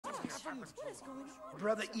What is going on?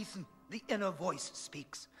 Brother Ethan, the inner voice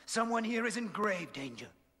speaks. Someone here is in grave danger.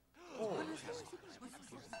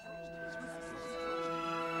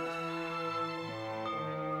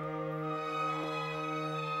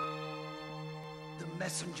 The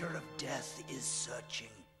messenger of death is searching,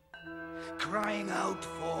 crying out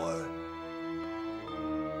for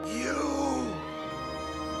you.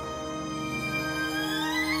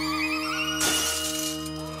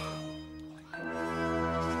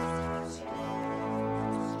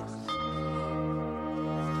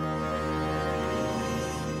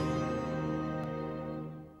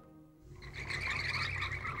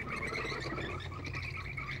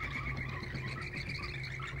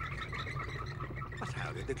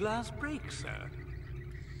 How did the glass break, sir?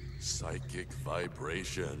 Psychic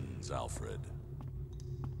vibrations, Alfred.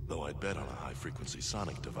 Though I'd bet on a high-frequency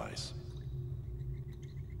sonic device.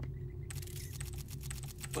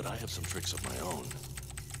 But I have some tricks of my own.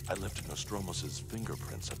 I left Nostromos's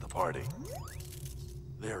fingerprints at the party.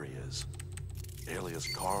 There he is.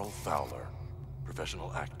 Alias Carl Fowler.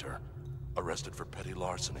 Professional actor. Arrested for petty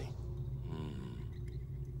larceny.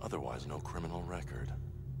 Otherwise, no criminal record.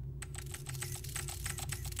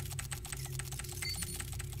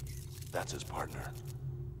 That's his partner,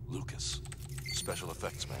 Lucas. Special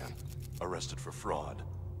effects man. Arrested for fraud.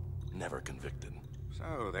 Never convicted.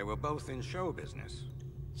 So, they were both in show business.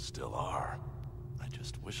 Still are. I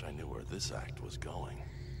just wish I knew where this act was going.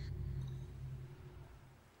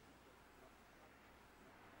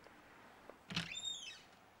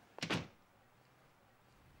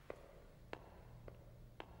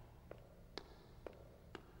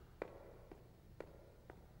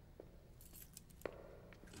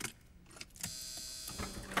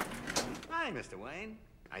 Hi, Mr. Wayne.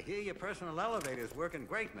 I hear your personal elevator's working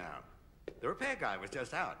great now. The repair guy was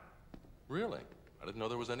just out. Really? I didn't know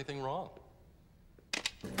there was anything wrong.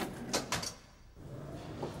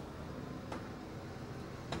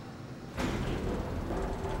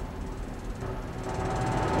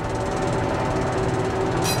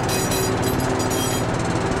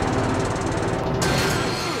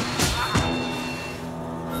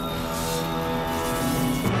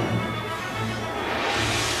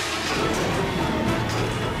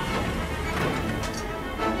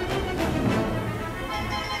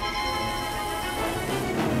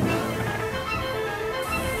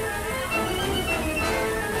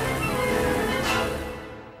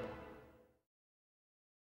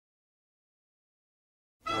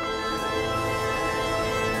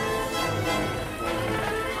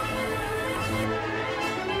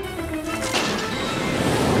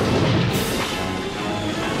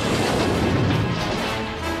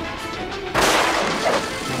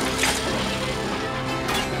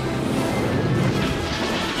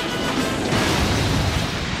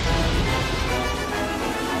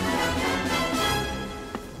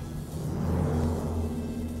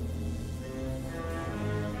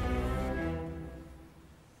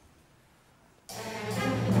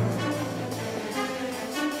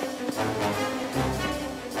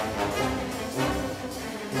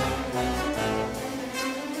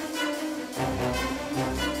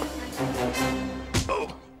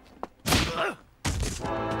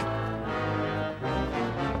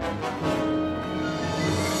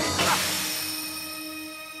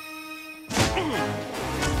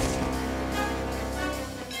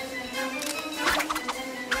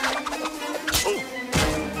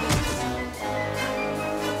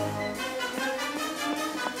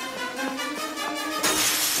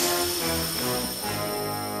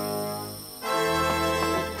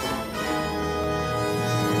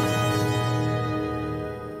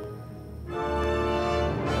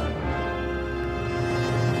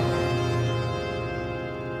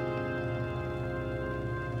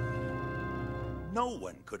 No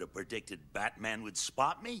one could have predicted Batman would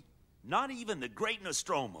spot me. Not even the great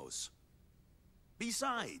Nostromos.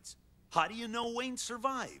 Besides, how do you know Wayne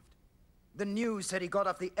survived? The news said he got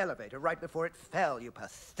off the elevator right before it fell, you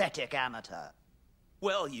pathetic amateur.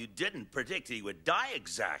 Well, you didn't predict he would die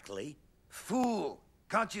exactly. Fool!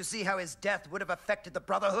 Can't you see how his death would have affected the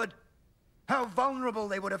Brotherhood? How vulnerable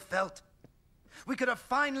they would have felt. We could have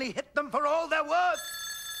finally hit them for all they're worth!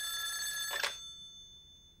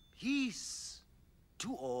 Peace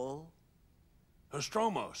to all.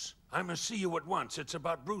 Nostromos, I must see you at once. It's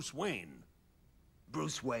about Bruce Wayne.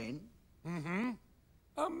 Bruce Wayne? Mm-hmm.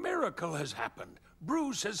 A miracle has happened.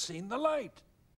 Bruce has seen the light.